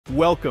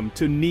Welcome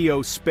to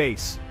Neo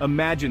Space.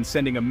 Imagine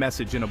sending a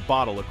message in a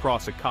bottle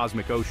across a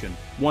cosmic ocean,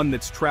 one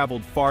that's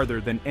traveled farther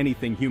than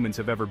anything humans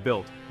have ever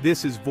built.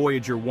 This is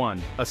Voyager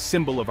 1, a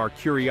symbol of our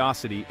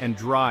curiosity and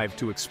drive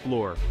to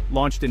explore.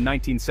 Launched in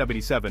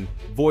 1977,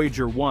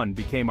 Voyager 1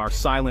 became our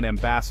silent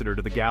ambassador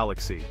to the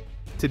galaxy.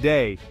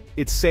 Today,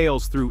 it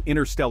sails through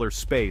interstellar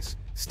space,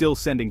 still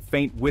sending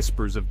faint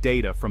whispers of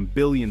data from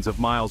billions of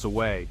miles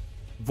away.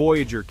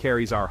 Voyager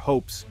carries our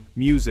hopes,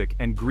 music,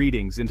 and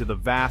greetings into the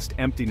vast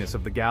emptiness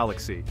of the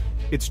galaxy.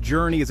 Its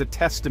journey is a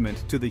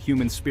testament to the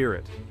human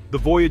spirit. The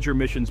Voyager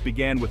missions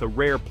began with a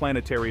rare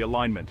planetary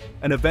alignment,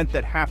 an event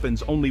that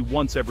happens only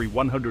once every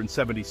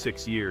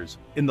 176 years.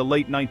 In the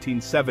late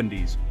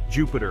 1970s,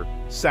 Jupiter,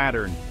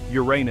 Saturn,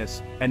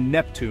 Uranus, and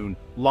Neptune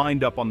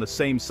lined up on the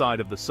same side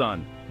of the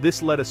Sun.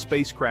 This let a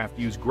spacecraft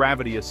use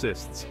gravity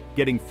assists,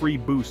 getting free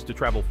boost to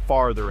travel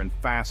farther and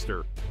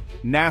faster.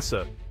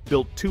 NASA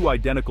built two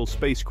identical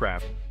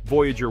spacecraft,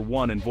 Voyager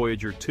 1 and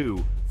Voyager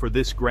 2, for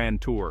this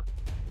grand tour.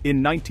 In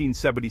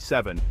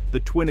 1977, the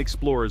twin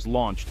explorers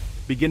launched,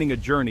 beginning a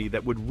journey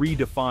that would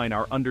redefine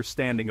our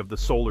understanding of the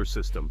solar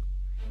system.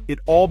 It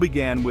all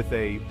began with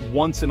a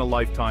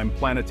once-in-a-lifetime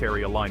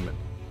planetary alignment.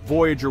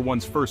 Voyager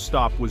 1's first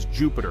stop was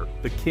Jupiter,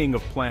 the king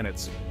of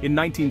planets. In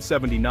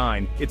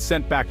 1979, it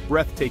sent back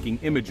breathtaking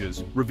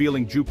images,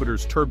 revealing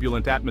Jupiter's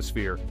turbulent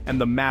atmosphere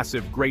and the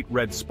massive Great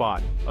Red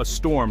Spot, a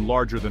storm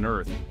larger than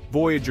Earth.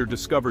 Voyager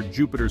discovered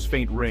Jupiter's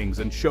faint rings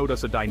and showed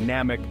us a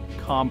dynamic,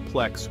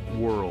 complex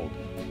world.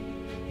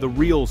 The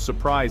real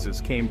surprises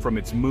came from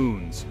its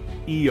moons.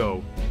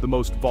 Io, the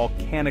most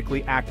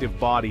volcanically active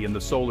body in the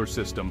solar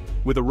system,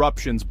 with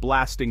eruptions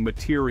blasting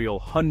material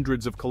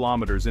hundreds of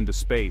kilometers into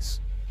space.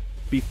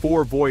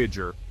 Before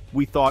Voyager,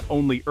 we thought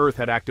only Earth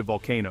had active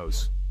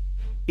volcanoes.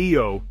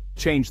 Io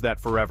changed that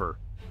forever.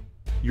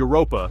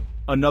 Europa,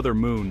 another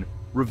moon,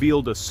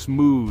 revealed a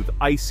smooth,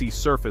 icy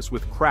surface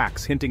with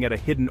cracks hinting at a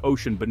hidden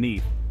ocean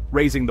beneath,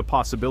 raising the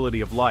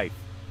possibility of life.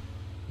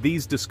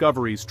 These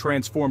discoveries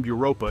transformed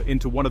Europa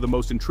into one of the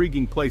most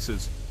intriguing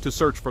places to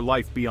search for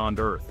life beyond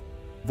Earth.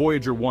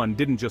 Voyager 1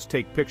 didn't just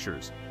take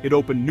pictures, it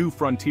opened new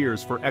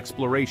frontiers for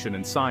exploration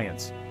and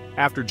science.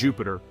 After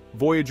Jupiter,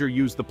 Voyager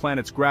used the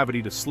planet's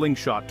gravity to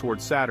slingshot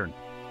toward Saturn.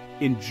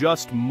 In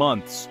just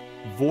months,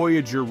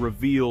 Voyager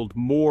revealed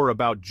more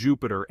about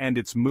Jupiter and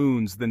its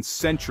moons than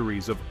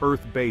centuries of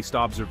Earth-based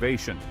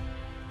observation.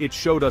 It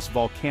showed us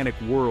volcanic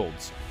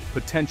worlds,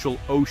 potential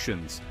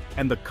oceans,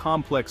 and the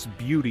complex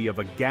beauty of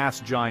a gas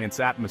giant's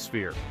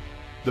atmosphere.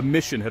 The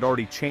mission had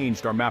already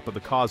changed our map of the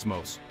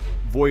cosmos.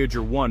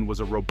 Voyager 1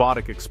 was a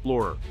robotic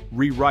explorer,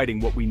 rewriting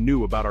what we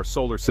knew about our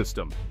solar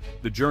system.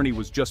 The journey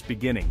was just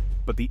beginning,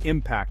 but the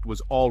impact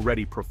was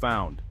already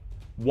profound.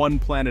 One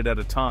planet at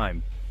a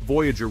time,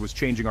 Voyager was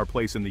changing our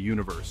place in the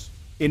universe.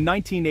 In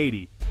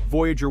 1980,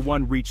 Voyager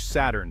 1 reached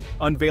Saturn,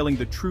 unveiling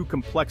the true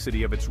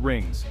complexity of its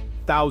rings.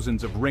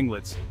 Thousands of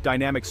ringlets,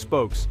 dynamic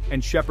spokes,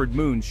 and shepherd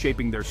moons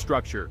shaping their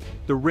structure.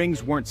 The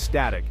rings weren't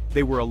static,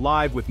 they were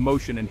alive with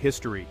motion and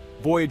history.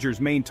 Voyager's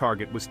main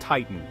target was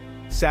Titan,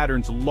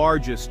 Saturn's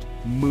largest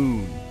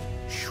moon,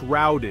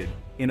 shrouded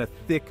in a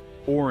thick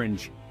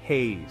orange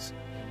haze.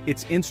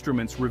 Its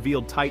instruments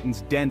revealed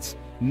Titan's dense,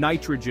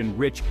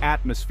 nitrogen-rich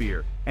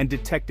atmosphere and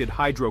detected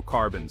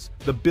hydrocarbons,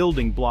 the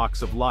building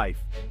blocks of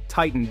life.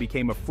 Titan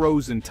became a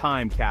frozen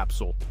time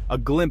capsule, a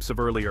glimpse of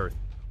early Earth.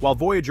 While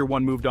Voyager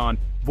 1 moved on,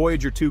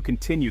 Voyager 2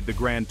 continued the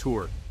grand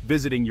tour,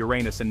 visiting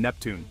Uranus and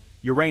Neptune.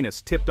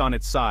 Uranus, tipped on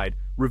its side,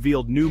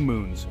 revealed new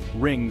moons,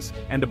 rings,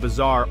 and a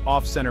bizarre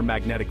off-center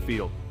magnetic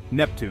field.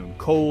 Neptune,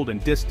 cold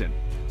and distant,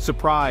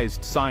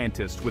 surprised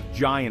scientists with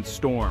giant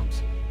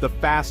storms, the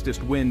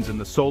fastest winds in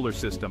the solar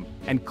system,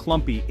 and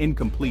clumpy,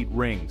 incomplete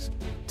rings.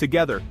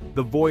 Together,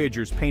 the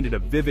Voyagers painted a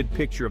vivid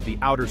picture of the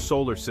outer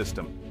solar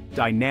system,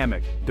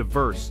 dynamic,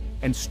 diverse,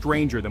 and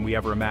stranger than we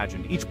ever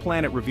imagined. Each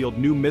planet revealed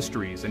new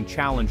mysteries and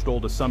challenged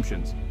old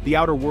assumptions. The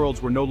outer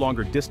worlds were no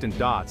longer distant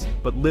dots,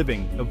 but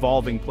living,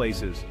 evolving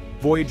places.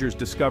 Voyager's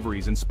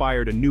discoveries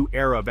inspired a new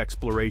era of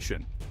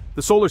exploration.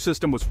 The solar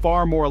system was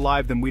far more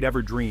alive than we'd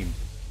ever dreamed.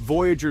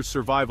 Voyager's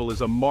survival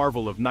is a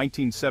marvel of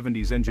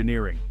 1970s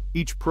engineering.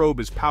 Each probe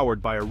is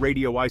powered by a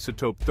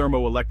radioisotope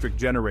thermoelectric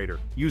generator,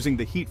 using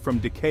the heat from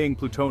decaying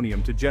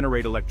plutonium to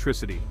generate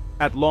electricity.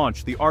 At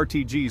launch, the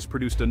RTGs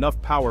produced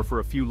enough power for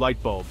a few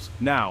light bulbs.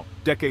 Now,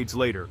 decades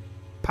later,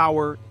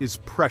 power is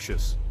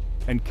precious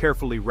and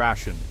carefully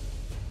rationed.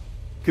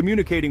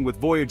 Communicating with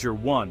Voyager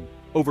 1,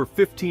 over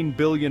 15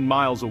 billion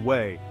miles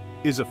away,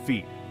 is a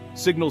feat.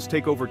 Signals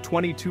take over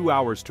 22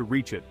 hours to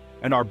reach it,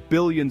 and are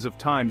billions of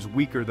times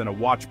weaker than a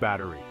watch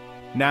battery.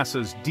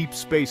 NASA's Deep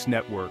Space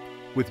Network,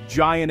 with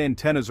giant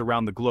antennas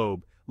around the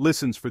globe,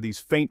 listens for these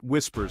faint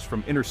whispers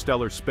from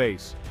interstellar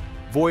space.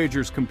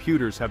 Voyager's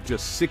computers have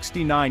just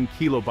 69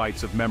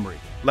 kilobytes of memory,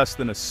 less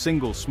than a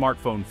single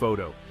smartphone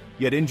photo.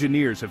 Yet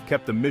engineers have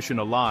kept the mission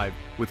alive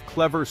with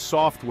clever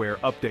software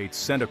updates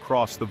sent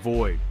across the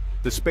void.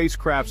 The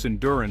spacecraft's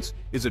endurance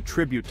is a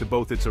tribute to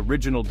both its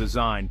original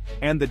design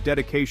and the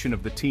dedication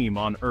of the team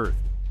on Earth.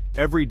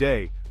 Every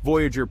day,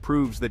 Voyager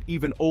proves that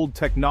even old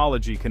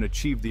technology can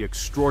achieve the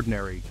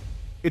extraordinary.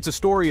 It's a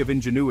story of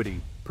ingenuity,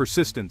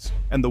 persistence,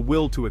 and the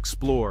will to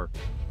explore.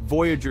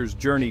 Voyager's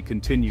journey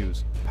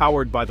continues,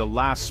 powered by the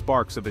last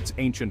sparks of its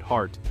ancient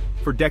heart.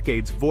 For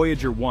decades,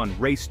 Voyager 1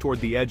 raced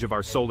toward the edge of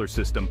our solar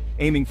system,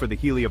 aiming for the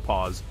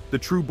heliopause, the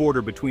true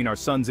border between our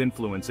sun's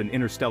influence and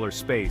interstellar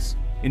space.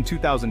 In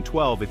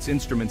 2012, its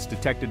instruments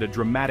detected a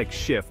dramatic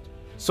shift.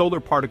 Solar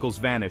particles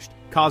vanished,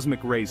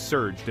 cosmic rays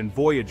surged, and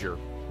Voyager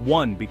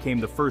 1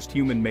 became the first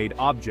human-made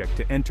object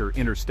to enter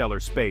interstellar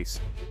space.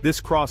 This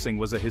crossing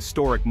was a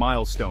historic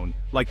milestone,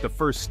 like the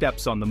first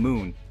steps on the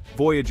moon.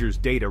 Voyager's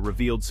data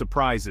revealed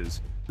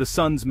surprises. The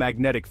sun's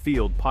magnetic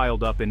field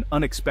piled up in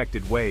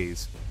unexpected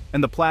ways,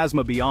 and the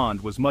plasma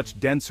beyond was much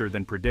denser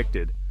than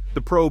predicted.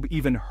 The probe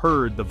even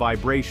heard the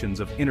vibrations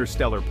of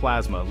interstellar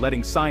plasma,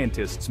 letting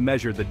scientists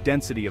measure the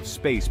density of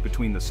space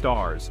between the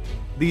stars.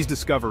 These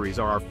discoveries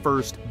are our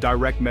first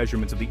direct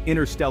measurements of the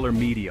interstellar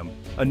medium,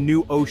 a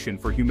new ocean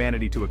for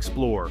humanity to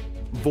explore.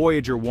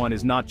 Voyager 1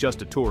 is not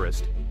just a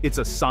tourist, it's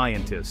a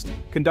scientist,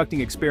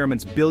 conducting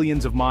experiments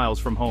billions of miles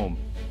from home.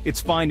 Its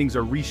findings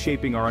are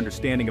reshaping our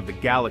understanding of the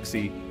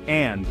galaxy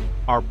and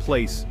our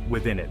place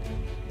within it.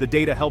 The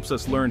data helps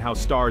us learn how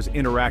stars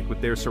interact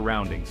with their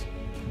surroundings.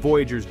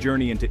 Voyager's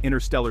journey into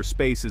interstellar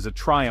space is a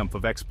triumph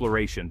of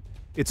exploration.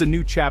 It's a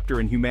new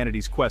chapter in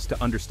humanity's quest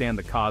to understand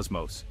the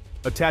cosmos.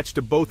 Attached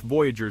to both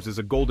Voyagers is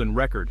a golden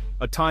record,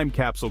 a time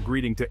capsule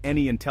greeting to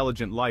any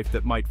intelligent life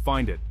that might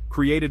find it.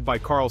 Created by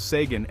Carl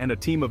Sagan and a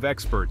team of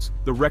experts,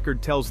 the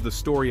record tells the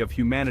story of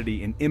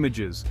humanity in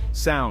images,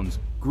 sounds,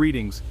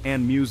 greetings,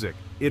 and music.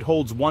 It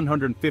holds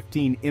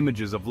 115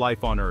 images of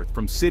life on Earth,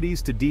 from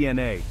cities to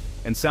DNA,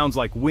 and sounds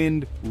like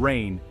wind,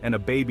 rain, and a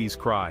baby's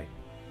cry.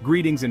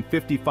 Greetings in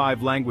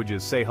 55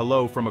 languages say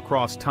hello from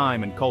across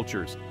time and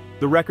cultures.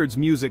 The record's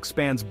music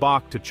spans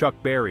Bach to Chuck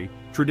Berry,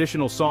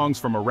 traditional songs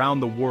from around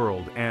the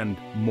world, and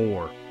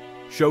more,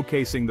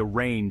 showcasing the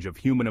range of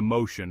human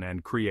emotion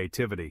and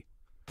creativity.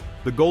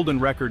 The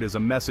Golden Record is a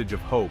message of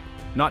hope,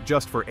 not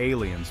just for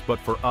aliens, but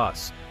for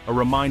us, a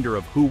reminder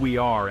of who we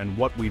are and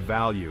what we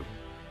value.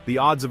 The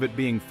odds of it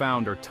being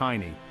found are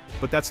tiny,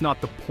 but that's not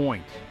the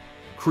point.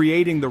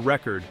 Creating the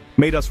record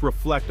made us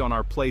reflect on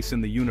our place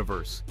in the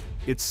universe.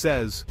 It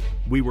says,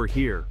 we were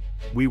here,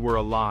 we were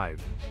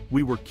alive,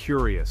 we were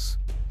curious.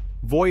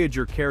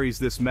 Voyager carries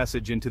this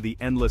message into the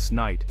endless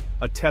night,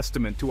 a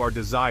testament to our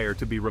desire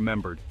to be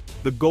remembered.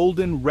 The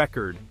Golden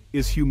Record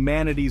is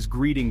humanity's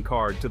greeting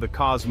card to the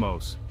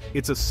cosmos.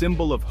 It's a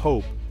symbol of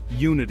hope,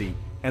 unity,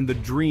 and the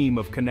dream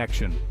of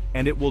connection,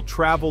 and it will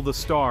travel the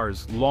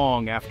stars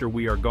long after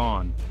we are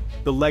gone.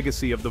 The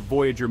legacy of the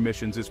Voyager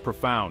missions is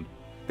profound.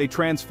 They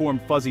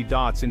transformed fuzzy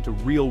dots into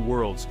real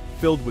worlds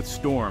filled with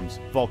storms,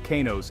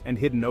 volcanoes, and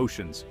hidden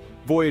oceans.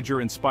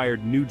 Voyager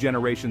inspired new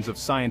generations of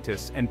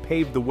scientists and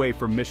paved the way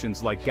for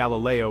missions like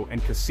Galileo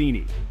and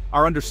Cassini.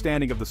 Our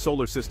understanding of the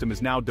solar system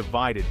is now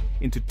divided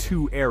into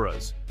two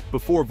eras,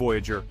 before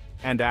Voyager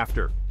and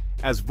after.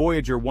 As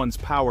Voyager 1's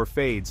power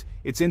fades,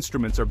 its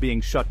instruments are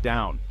being shut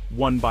down,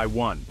 one by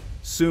one.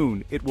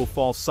 Soon, it will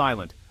fall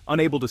silent,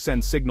 unable to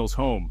send signals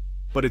home.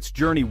 But its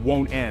journey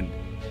won't end.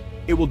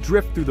 It will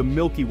drift through the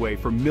Milky Way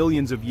for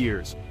millions of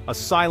years, a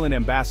silent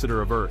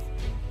ambassador of Earth.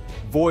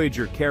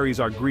 Voyager carries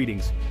our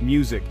greetings,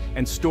 music,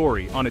 and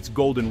story on its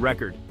golden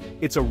record.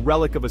 It's a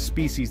relic of a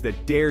species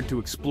that dared to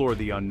explore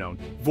the unknown.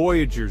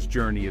 Voyager's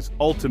journey is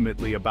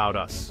ultimately about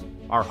us,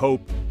 our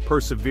hope,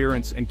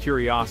 perseverance, and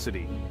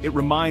curiosity. It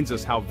reminds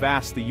us how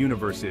vast the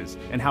universe is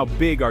and how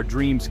big our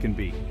dreams can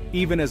be.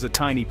 Even as a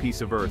tiny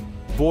piece of Earth,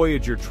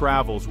 Voyager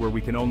travels where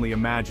we can only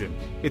imagine.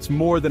 It's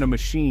more than a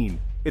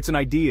machine, it's an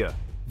idea.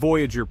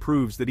 Voyager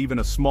proves that even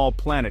a small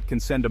planet can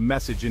send a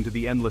message into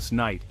the endless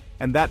night,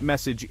 and that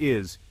message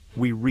is,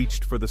 we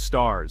reached for the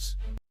stars.